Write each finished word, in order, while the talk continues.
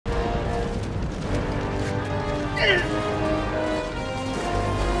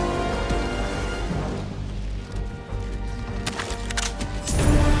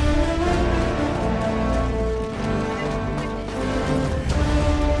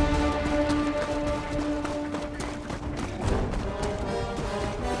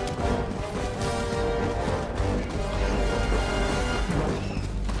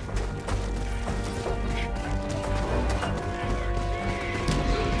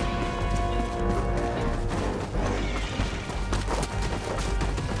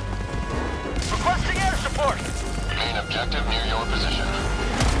Objective near your position.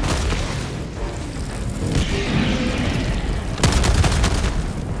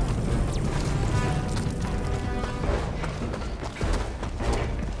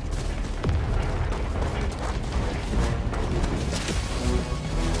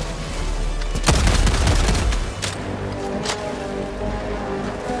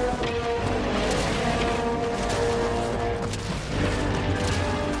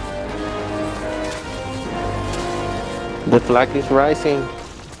 The flag is rising.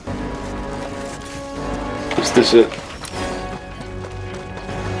 Is this it?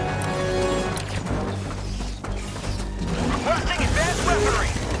 Requesting advanced weaponry.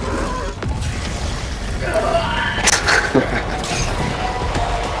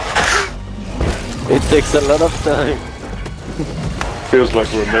 It takes a lot of time. Feels like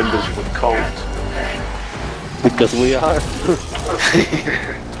we're members of a cult. Because we are.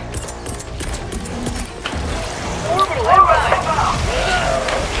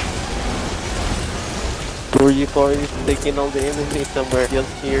 Tori is taking all the enemies somewhere just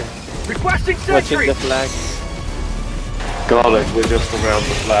here. Requesting Watching sentry. the flag. Got it, we're just around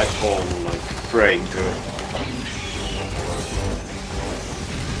the flagpole, like, praying to it.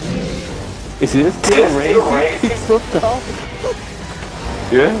 Is it still raining? It's so tall.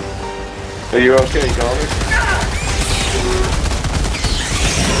 Yeah? Are you okay, Garlic?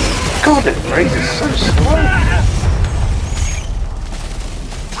 God, it raises so slow!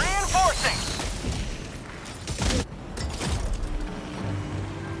 Reinforcing.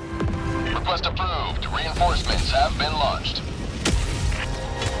 Request approved. Reinforcements have been launched.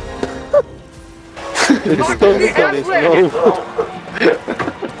 It's totally slow.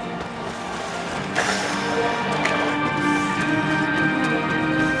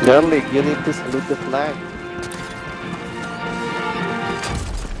 Garlic, you need to salute the flag.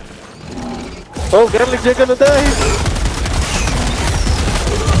 Oh, Garlic, you're gonna die!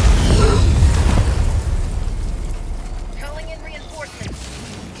 Calling in reinforcements.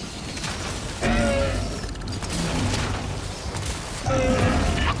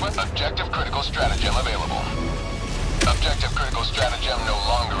 Objective critical stratagem available. Objective critical stratagem no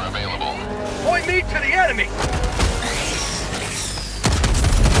longer available. Point me to the enemy!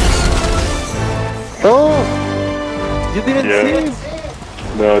 Oh! You didn't see him?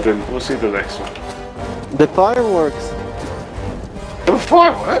 No, I didn't. We'll see the next one. The fireworks. The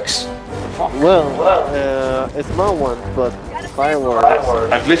fireworks? Well, a small one, but fireworks.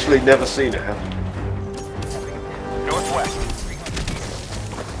 I've literally never seen it happen. Northwest.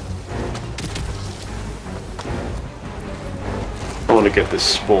 I want to get this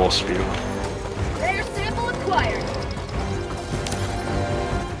spore spew. Rare sample acquired.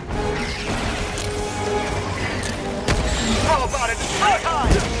 How about it?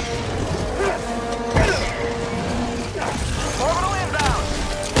 Helldive! Orbital inbound!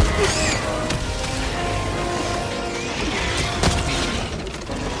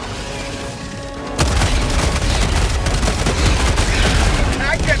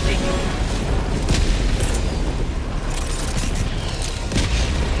 Mag empty!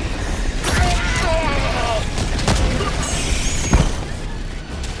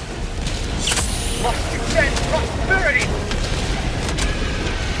 Must defend prosperity!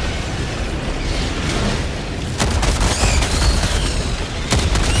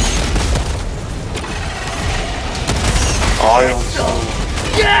 I also...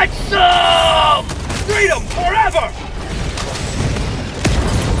 Get some! Freedom forever!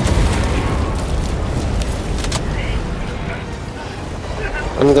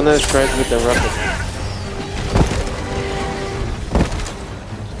 I'm gonna strike with the rocket.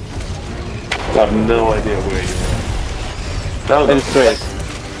 I have no idea where you are. No, I'm straight.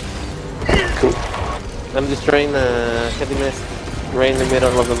 Cool. I'm destroying a heavy mist right in the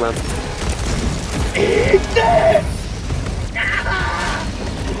middle of the map. Eat this!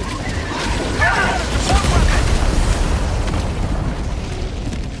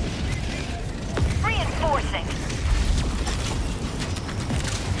 Reinforcing.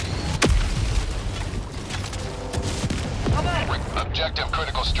 Objective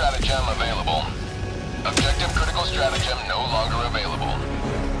critical stratagem available. Objective critical stratagem no longer available.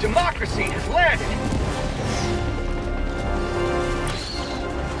 Democracy has landed!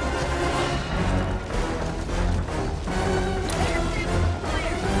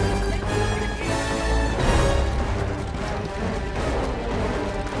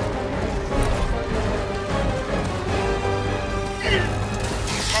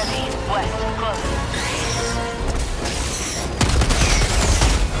 Heavy, west, close.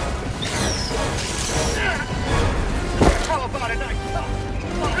 How about a nice top?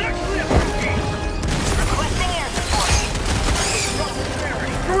 Requesting air support.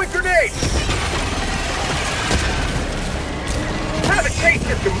 Throwing grenade! Have a taste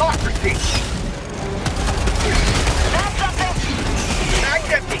of democracy! Found something.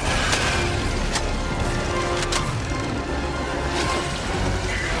 Mag's empty!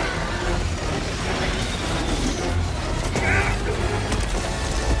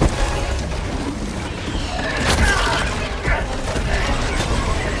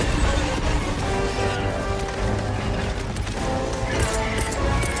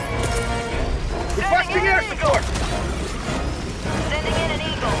 Requesting air support! Sending in an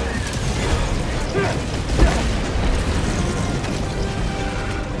eagle.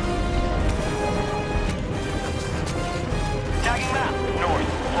 Tagging map, north.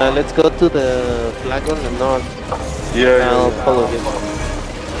 Let's go to the flag on the north. Yeah, I'll yeah. follow him.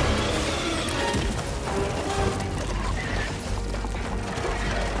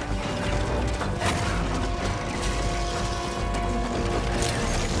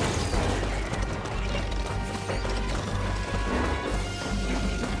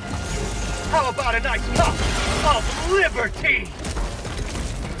 How about a nice cup of liberty?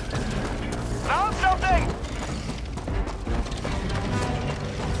 Found something!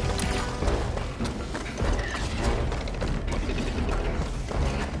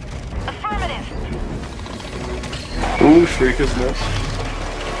 Affirmative. Ooh, Shrieker's nest.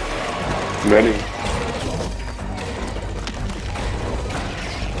 Many.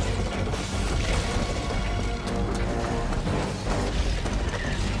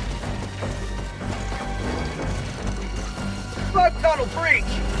 Flood tunnel breach!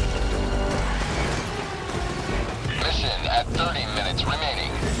 Mission at 30 minutes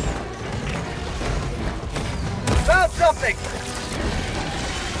remaining. Found something!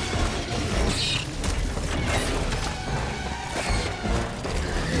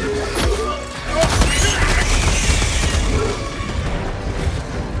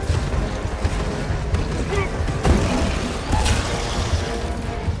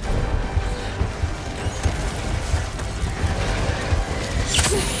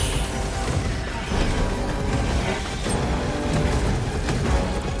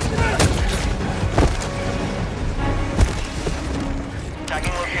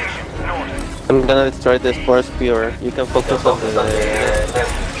 Tagging location, north. I'm gonna destroy this force spear. You can focus on the...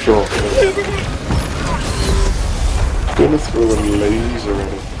 Sure. Gonna throw a laser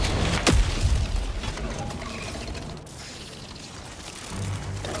at it.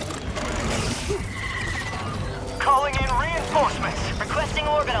 Calling in reinforcements. Requesting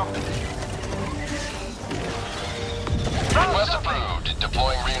orbital. Request approved.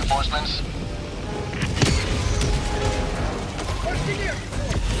 Deploying reinforcements.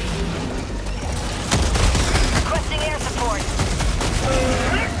 Requesting air support.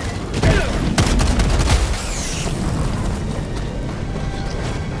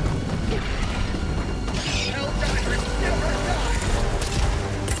 Helldivers never die!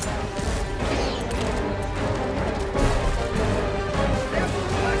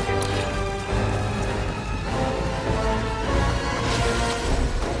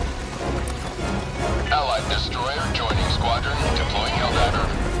 Allied destroyer joining squadron. Deploying Helldiver.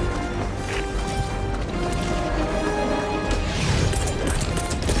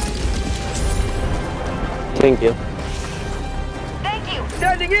 Thank you. Thank you.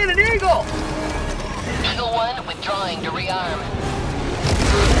 Sending in an eagle! Eagle 1 withdrawing to rearm.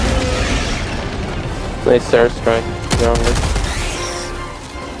 Nice airstrike. Wrongly.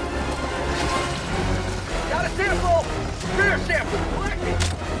 Got a sample! Rear sample collected!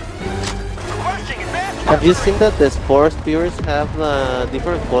 Requesting advanced... Have you seen that the spore spears have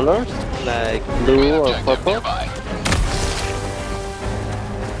different colors? Like blue or Objective purple? nearby.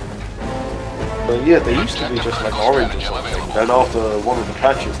 But yeah, they used to be just like orange or something. Then after one of the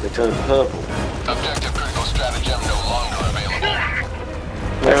patches, they turned purple. Objective critical stratagem no longer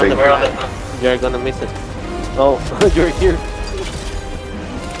available. We're on the... You're gonna miss it. Oh, you're here.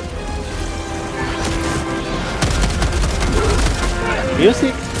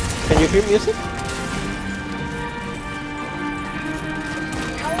 Music? Can you hear music?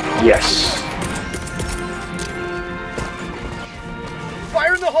 Yes.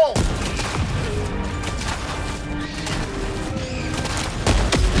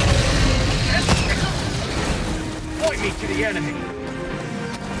 the enemy.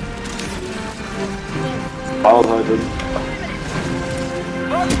 I'll hide them.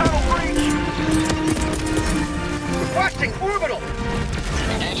 Log tunnel breach! Requesting orbital!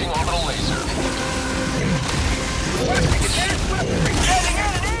 Engaging orbital laser. Requesting advanced weaponry! Sending in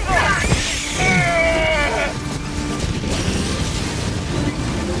an eagle!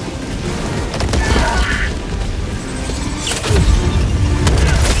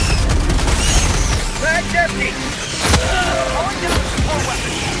 Bag's empty! Calling down the support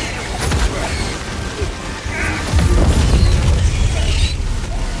weapon!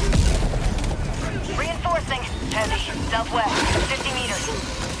 Reinforcing. Heavy. Southwest. 50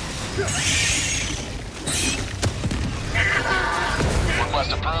 meters.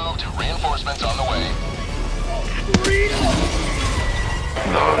 Request approved. Reinforcements on the way.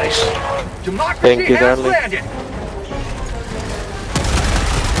 Nice. Democracy Thank you, has darling. landed!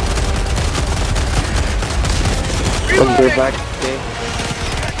 From the Reloading! back, okay.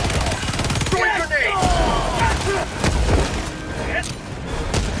 Throwing grenade!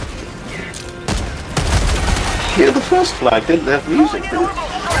 Yeah, the first flag didn't have music. Calling in orbital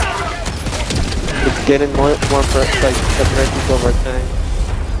strike! It's getting more aggressive over time.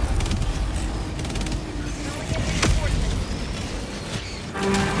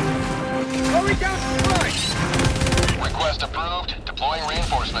 Going down strike! Request approved. Deploying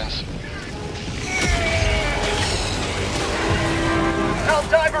reinforcements.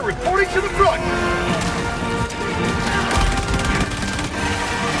 Helldiver reporting to the front!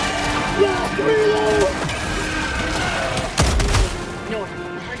 Lost reload! North.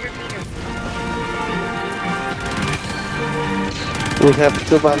 100 meters. We have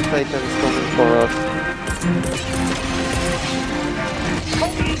two Battle Titans coming for us.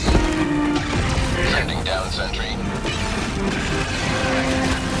 Sending down sentry.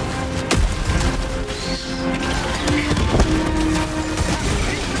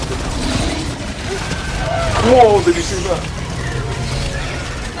 Whoa, did you see that?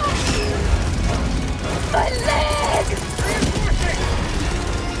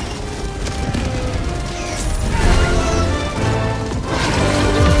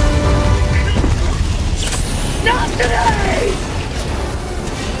 Not today!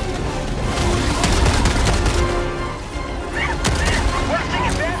 Requesting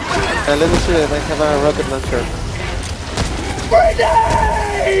advanced Let me shoot it, I have a rocket launcher.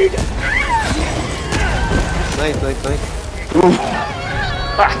 grenade! Nice, nice, nice.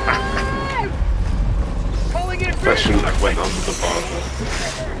 Calling in That shouldn't reinforcements! have went under the bar.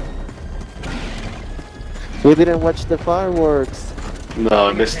 We didn't watch the fireworks. No,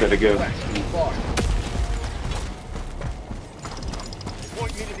 I missed it again.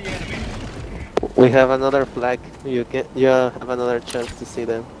 Point me to the enemy. We have another flag. You have another chance to see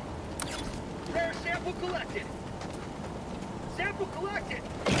them. Rare sample collected. Sample collected.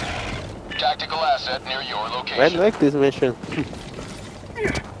 Tactical asset near your I location. like this mission.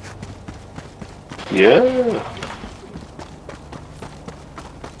 Yeah.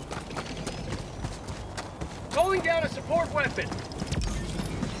 Calling down a support weapon.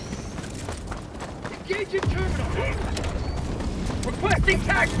 Engaging terminal. Requesting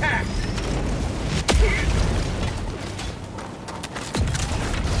tag pack.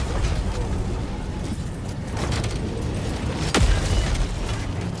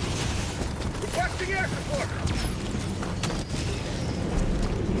 Requesting air support.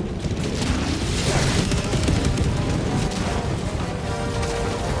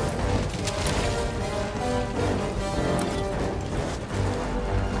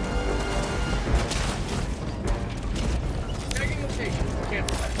 Tagging location.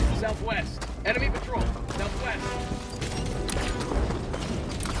 Cancel that. Southwest. Enemy patrol. Southwest.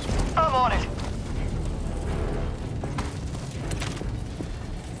 I'm on it.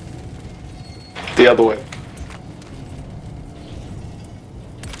 The other way.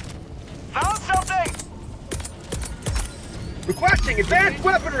 Found something! Requesting advanced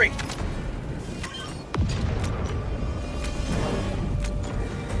weaponry!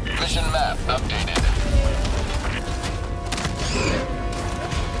 Mission map updated.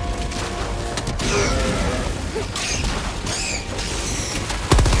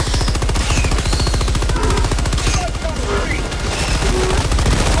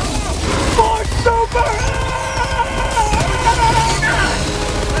 More super!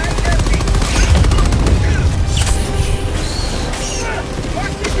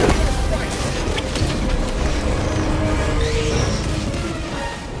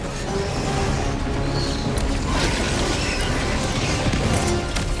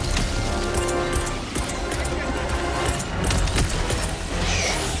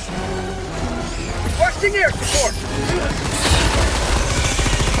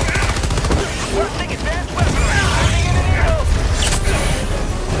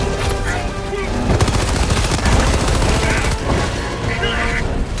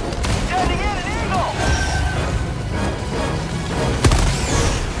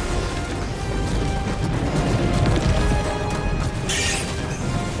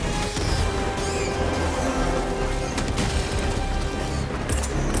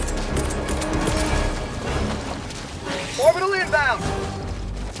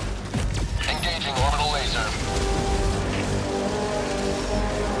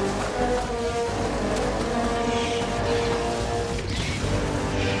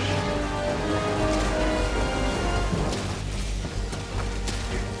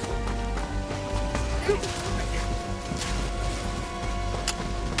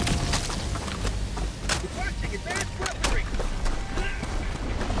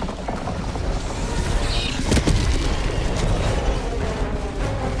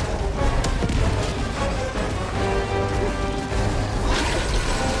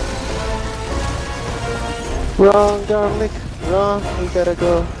 Wrong, Dominic. Wrong. We gotta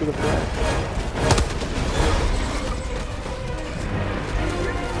go to the back.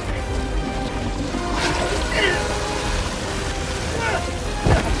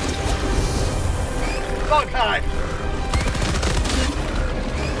 Bug hive!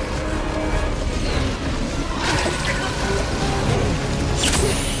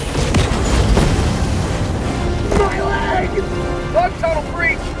 My leg! Bug tunnel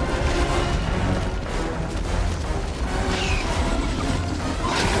breach!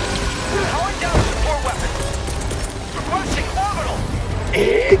 Calling down support weapon! Requesting orbital!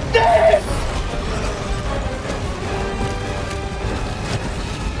 Eat this!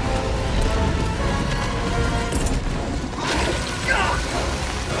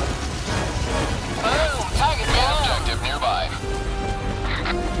 Boom! Target down. Objective nearby.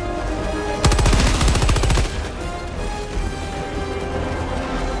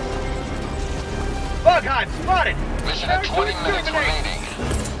 Bug hive spotted! Mission at 20 minutes remaining.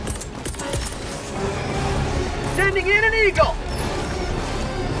 Sending in an eagle!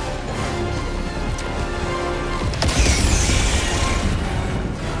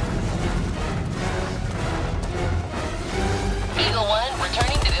 Eagle 1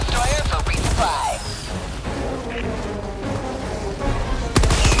 returning to destroyer for resupply.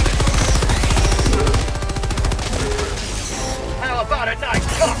 How about a nice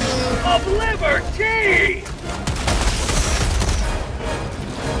cup of liberty?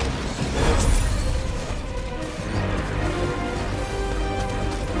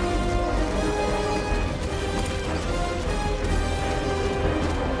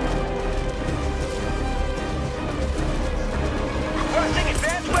 Requesting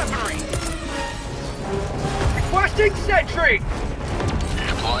advanced weaponry. Requesting sentry.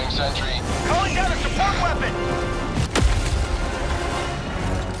 Deploying sentry. Calling down a support weapon.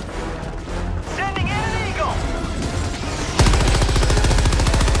 Sending in an eagle.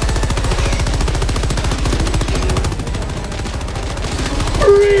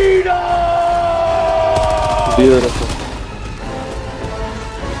 Freedom! Beautiful.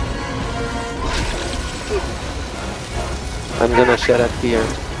 I'm gonna shut up here.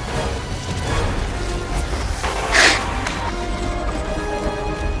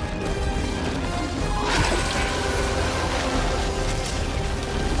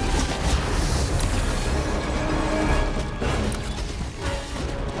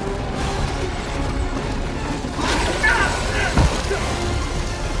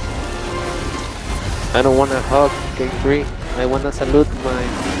 I don't wanna hug K3. I wanna salute my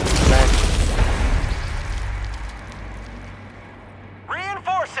flag.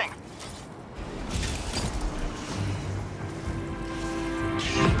 Reinforcing.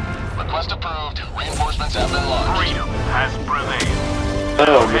 Request approved. Reinforcements have been launched. Freedom has prevailed.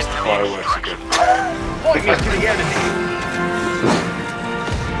 Oh, missed the fireworks again. Point us to the enemy.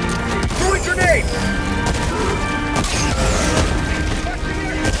 Throwing grenade.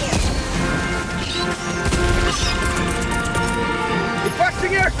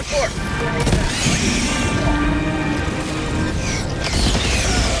 Requesting air support.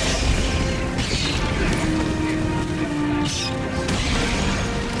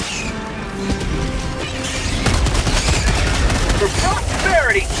 For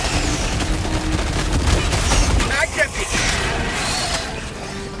prosperity. Mag's empty.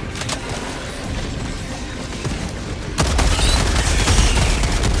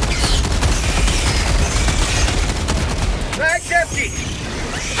 Mag's empty.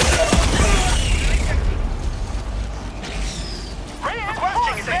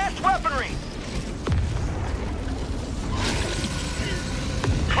 Requesting advanced weaponry.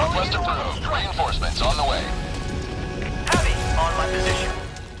 Request approved. Reinforcements on the way. Heavy on my position.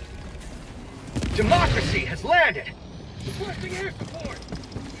 Democracy has landed. Requesting air support.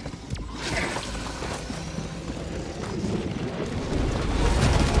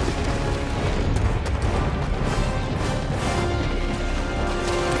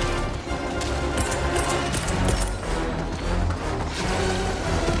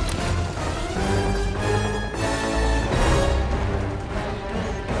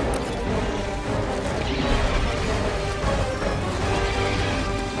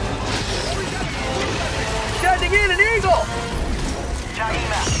 Sending in an eagle! Tagging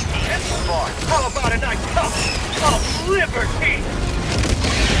map. Far.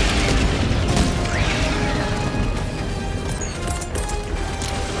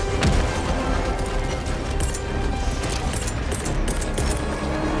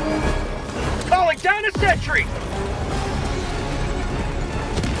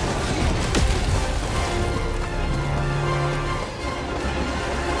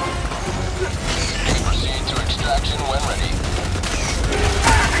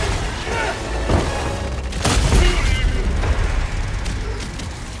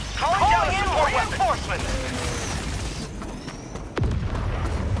 reinforcements.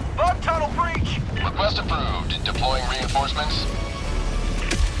 Bug tunnel breach. Request approved. Deploying reinforcements.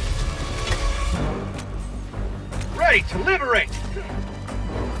 Ready to liberate.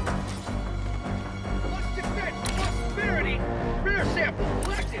 Plus defense, prosperity. Rear sample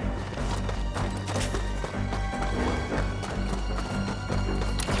collected.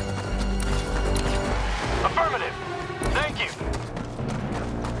 Affirmative. Thank you.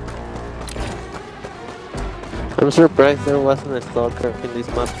 I'm surprised there wasn't a stalker in this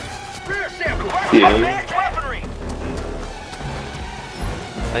map. Rear sample. Yeah. Advanced weaponry.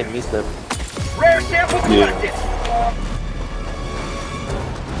 I missed them. Rare sample collected.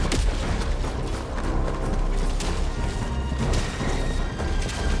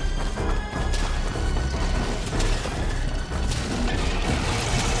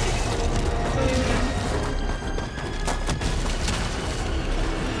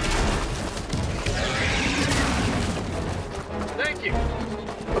 Thank you.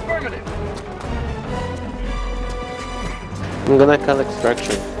 Affirmative. I'm gonna call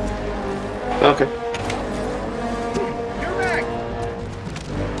extraction. Okay. You're back.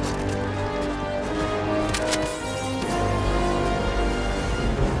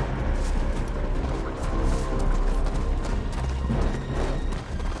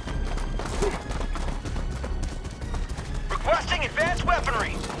 Requesting advanced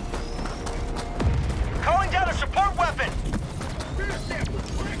weaponry. Calling down a support weapon.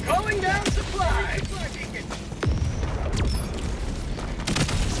 Calling down supply.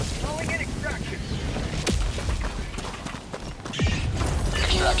 Calling in extraction.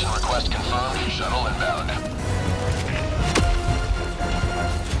 Extraction request confirmed. Shuttle inbound.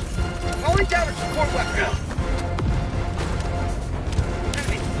 Calling down a support weapon.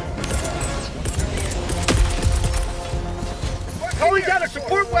 Calling down a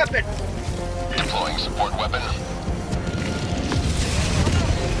support weapon. Deploying support weapon.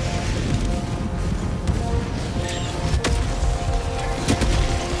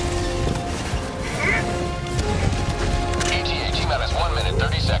 ETA T-minus 1 minute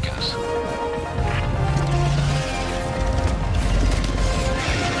 30 seconds.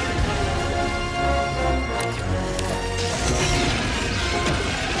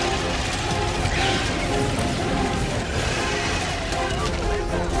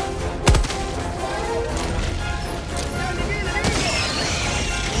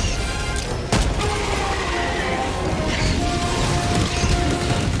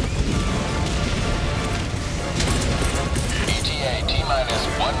 ETA T-minus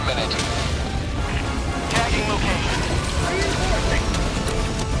 1 minute. Tagging location. Reinforcing.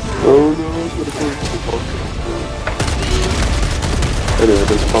 Oh no, it's gonna go into the bunker. Anyway,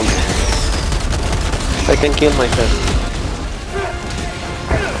 there's a bunker. I can kill myself.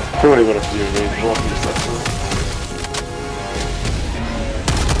 Probably gonna have to do a range walk in the sector.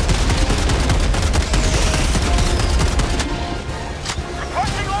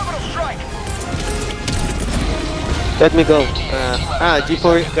 Requesting orbital strike. Let me go.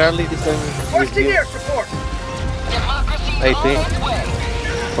 G4 Garlic is going with Requesting you, air support. Democracy I on think. its way.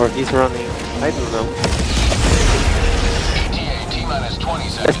 or he's running. I don't know. ETA T-minus 20 I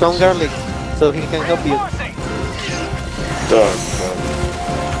seconds. found Garlic, so he can help you. Reinforcing. Done.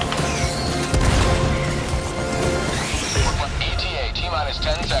 ETA T-minus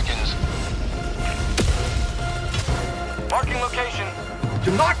 10 seconds. Marking location.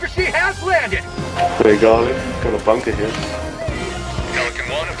 Democracy has landed. There you go, got a bunker here. Pelican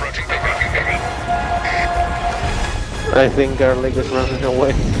 1 approaching pickup. I think Garlic is running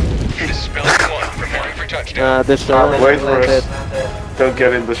away. This is Pelican 1 preparing for touchdown. The shuttle Wait is for landed. us. Don't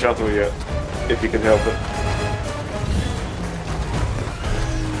get in the shuttle yet, if you can help it.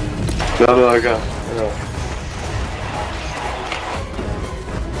 No, I got.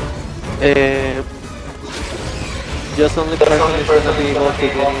 Just only person is gonna be able to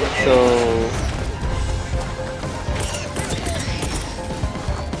get in, so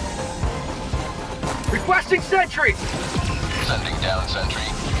Requesting sentry. Sending down sentry.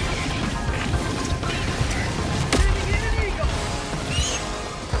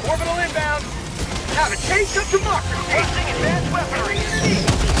 Orbital inbound. Have a taste of democracy. Requesting advanced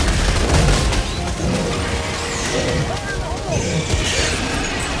weaponry.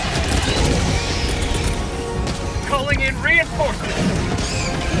 Calling in reinforcements.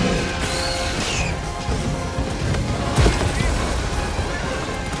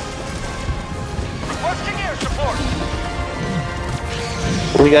 Requesting air support.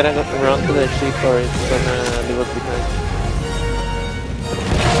 we gotta go around to the ship or it's gonna leave us behind.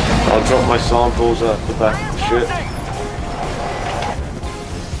 I'll drop my samples at the back of the ship.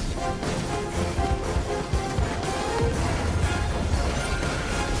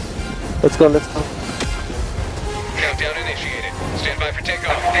 Let's go, let's go. Countdown initiated. Stand by for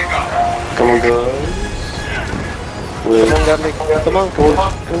takeoff. Takeoff. Come on, guys. Come on, Garlic. Come on,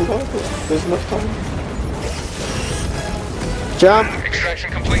 Come on, there's enough time. jump! Extraction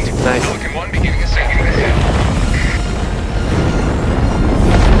complete. Nice. Pelican 1 beginning ascent.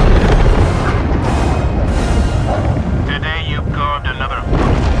 Today you carved another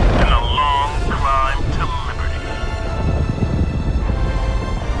foot in a long climb to liberty.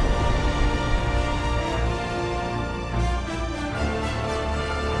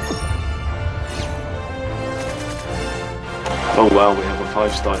 Oh wow, we have a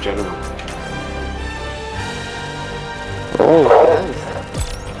 5-star general. Oh,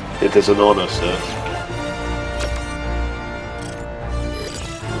 nice. It is an honor, sir.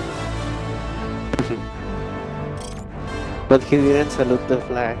 But he didn't salute the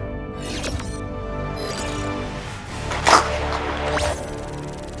flag.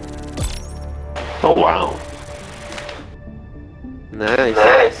 Oh wow.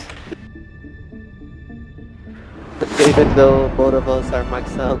 Nice. Even though both of us are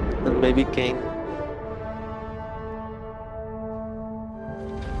maxed out, and maybe Kane.